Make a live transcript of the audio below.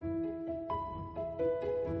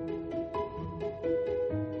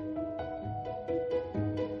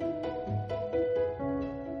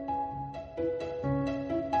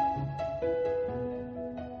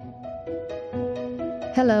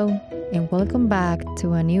Hello, and welcome back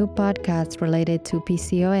to a new podcast related to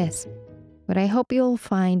PCOS, where I hope you'll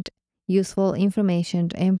find useful information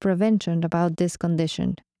and prevention about this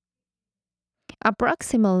condition.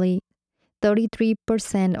 Approximately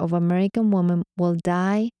 33% of American women will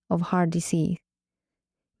die of heart disease,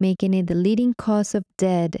 making it the leading cause of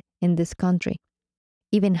death in this country,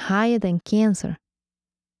 even higher than cancer.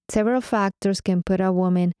 Several factors can put a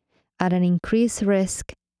woman at an increased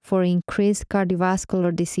risk for increased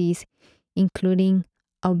cardiovascular disease, including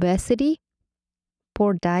obesity,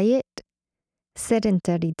 poor diet,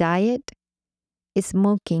 sedentary diet,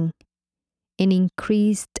 smoking, and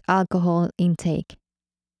increased alcohol intake.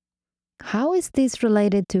 How is this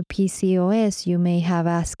related to PCOS, you may have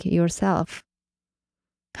asked yourself?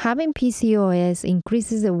 Having PCOS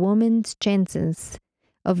increases a woman's chances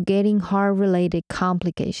of getting heart-related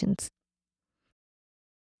complications.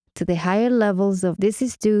 To the higher levels of this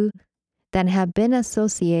is due that have been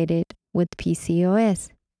associated with PCOS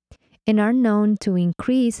and are known to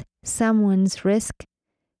increase someone's risk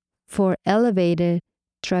for elevated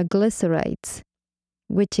triglycerides,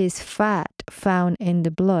 which is fat found in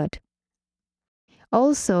the blood.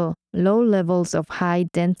 Also, low levels of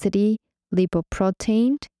high-density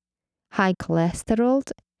lipoprotein, high cholesterol,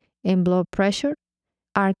 and blood pressure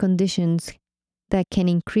are conditions that can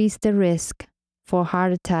increase the risk for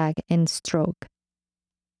heart attack and stroke.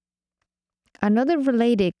 Another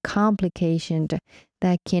related complication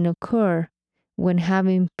that can occur when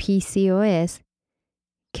having PCOS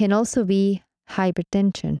can also be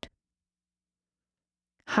hypertension.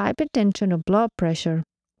 Hypertension or blood pressure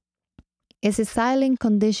is a silent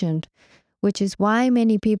condition, which is why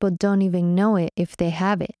many people don't even know it if they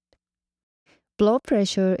have it. Blood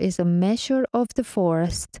pressure is a measure of the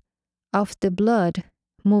force of the blood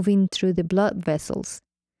moving through the blood vessels.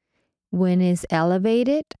 When it's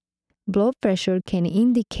elevated, blood pressure can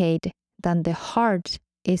indicate that the heart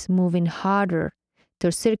is moving harder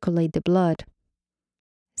to circulate the blood.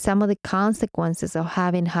 Some of the consequences of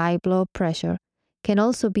having high blood pressure can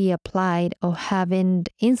also be applied of having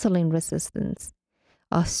insulin resistance,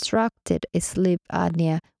 obstructed sleep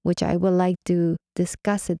apnea, which I would like to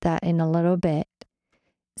discuss that in a little bit,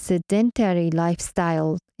 sedentary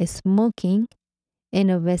lifestyle, smoking, and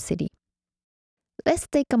obesity. Let's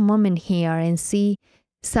take a moment here and see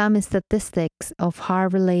some statistics of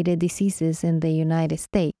heart-related diseases in the United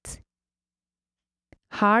States.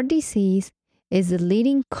 Heart disease is the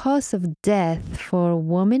leading cause of death for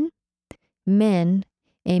women, men,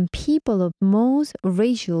 and people of most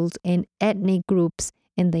racial and ethnic groups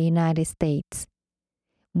in the United States.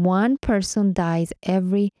 One person dies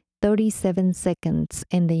every 37 seconds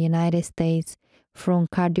in the United States from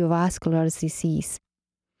cardiovascular disease.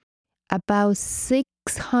 About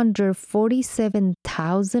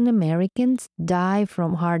 647,000 Americans die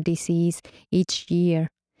from heart disease each year.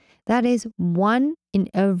 That is 1 in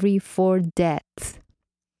every 4 deaths.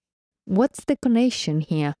 What's the connection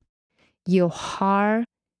here? Your heart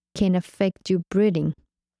can affect your breathing.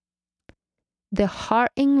 The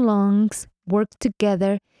heart and lungs work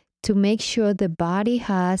together to make sure the body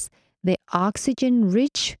has the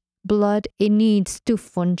oxygen-rich blood it needs to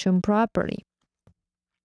function properly.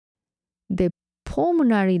 The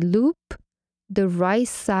pulmonary loop, the right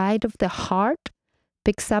side of the heart,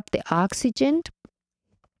 picks up the oxygen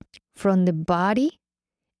from the body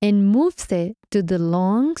and moves it to the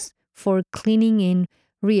lungs for cleaning and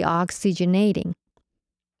reoxygenating.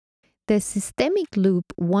 The systemic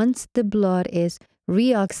loop, once the blood is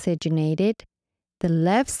reoxygenated, the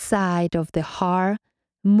left side of the heart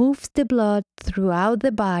moves the blood throughout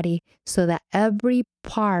the body so that every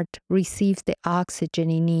part receives the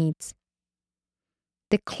oxygen it needs.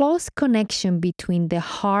 The close connection between the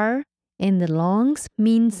heart and the lungs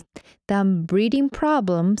means that breathing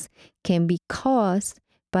problems can be caused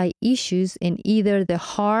by issues in either the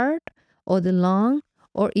heart or the lung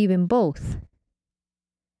or even both.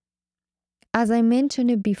 As I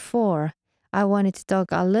mentioned it before, I wanted to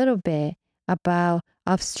talk a little bit about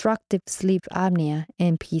obstructive sleep apnea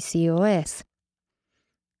and PCOS.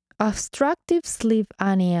 Obstructive sleep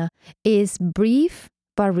apnea is brief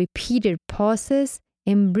but repeated pauses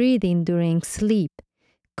in breathing during sleep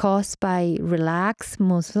caused by relaxed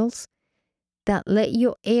muscles that let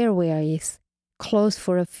your airways close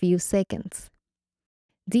for a few seconds.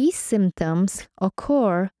 These symptoms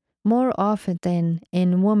occur more often than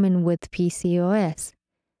in women with PCOS,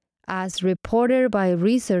 as reported by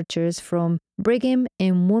researchers from Brigham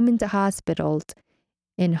and Women's Hospital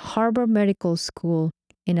and Harvard Medical School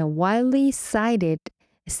in a widely cited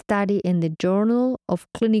study in the Journal of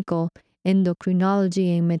Clinical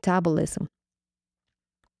Endocrinology and Metabolism.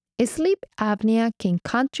 Sleep apnea can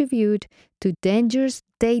contribute to dangerous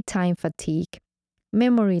daytime fatigue,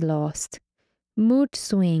 memory loss, mood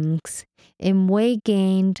swings, and weight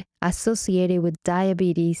gain associated with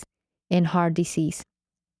diabetes and heart disease.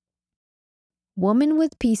 Women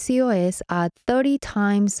with PCOS are 30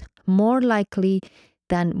 times more likely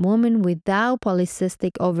than women without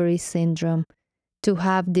polycystic ovary syndrome to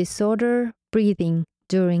have disordered breathing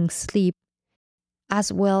during sleep,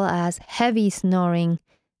 as well as heavy snoring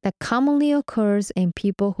that commonly occurs in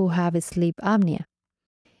people who have sleep apnea.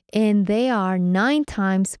 And they are 9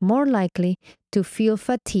 times more likely to feel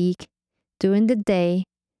fatigue during the day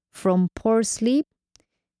from poor sleep.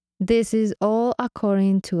 This is all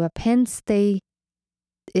according to a Penn State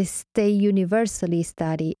University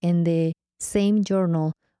study in the same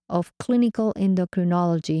Journal of Clinical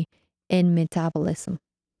Endocrinology and Metabolism.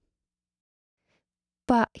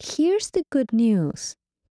 But here's the good news.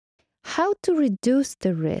 How to reduce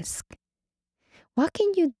the risk? What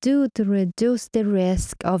can you do to reduce the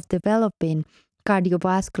risk of developing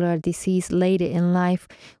cardiovascular disease later in life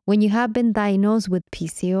when you have been diagnosed with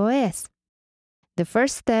PCOS? The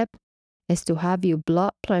first step is to have your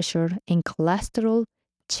blood pressure and cholesterol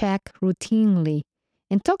checked routinely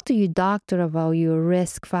and talk to your doctor about your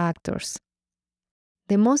risk factors.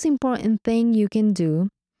 The most important thing you can do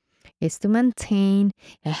is to maintain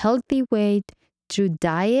a healthy weight through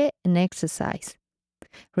diet and exercise.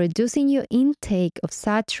 Reducing your intake of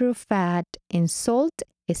saturated fat and salt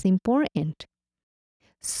is important.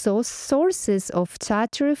 So sources of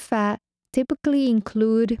saturated fat typically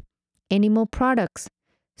include animal products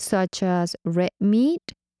such as red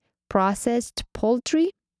meat, processed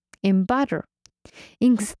poultry, and butter.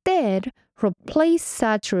 Instead, replace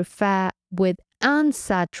saturated fat with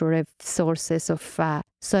unsaturated sources of fat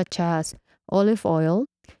such as olive oil,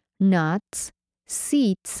 nuts,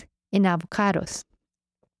 seeds, and avocados.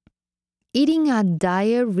 Eating a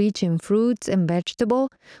diet rich in fruits and vegetables,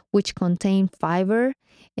 which contain fiber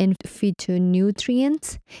and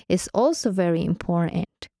phytonutrients, is also very important.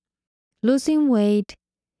 Losing weight,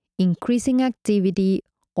 increasing activity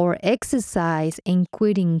or exercise, and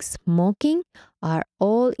quitting smoking are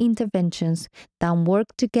all interventions that work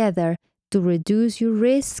together to reduce your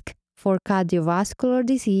risk for cardiovascular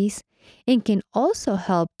disease and can also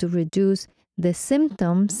help to reduce the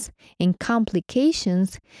symptoms and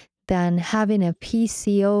complications that having a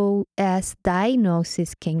PCOS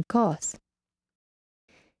diagnosis can cause.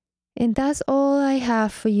 And that's all I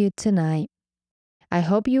have for you tonight. I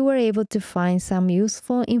hope you were able to find some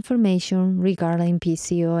useful information regarding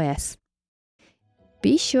PCOS.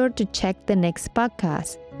 Be sure to check the next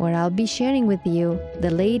podcast where I'll be sharing with you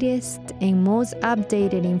the latest and most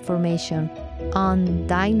updated information on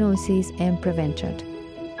diagnosis and prevention.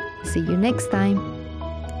 See you next time.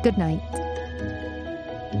 Good night.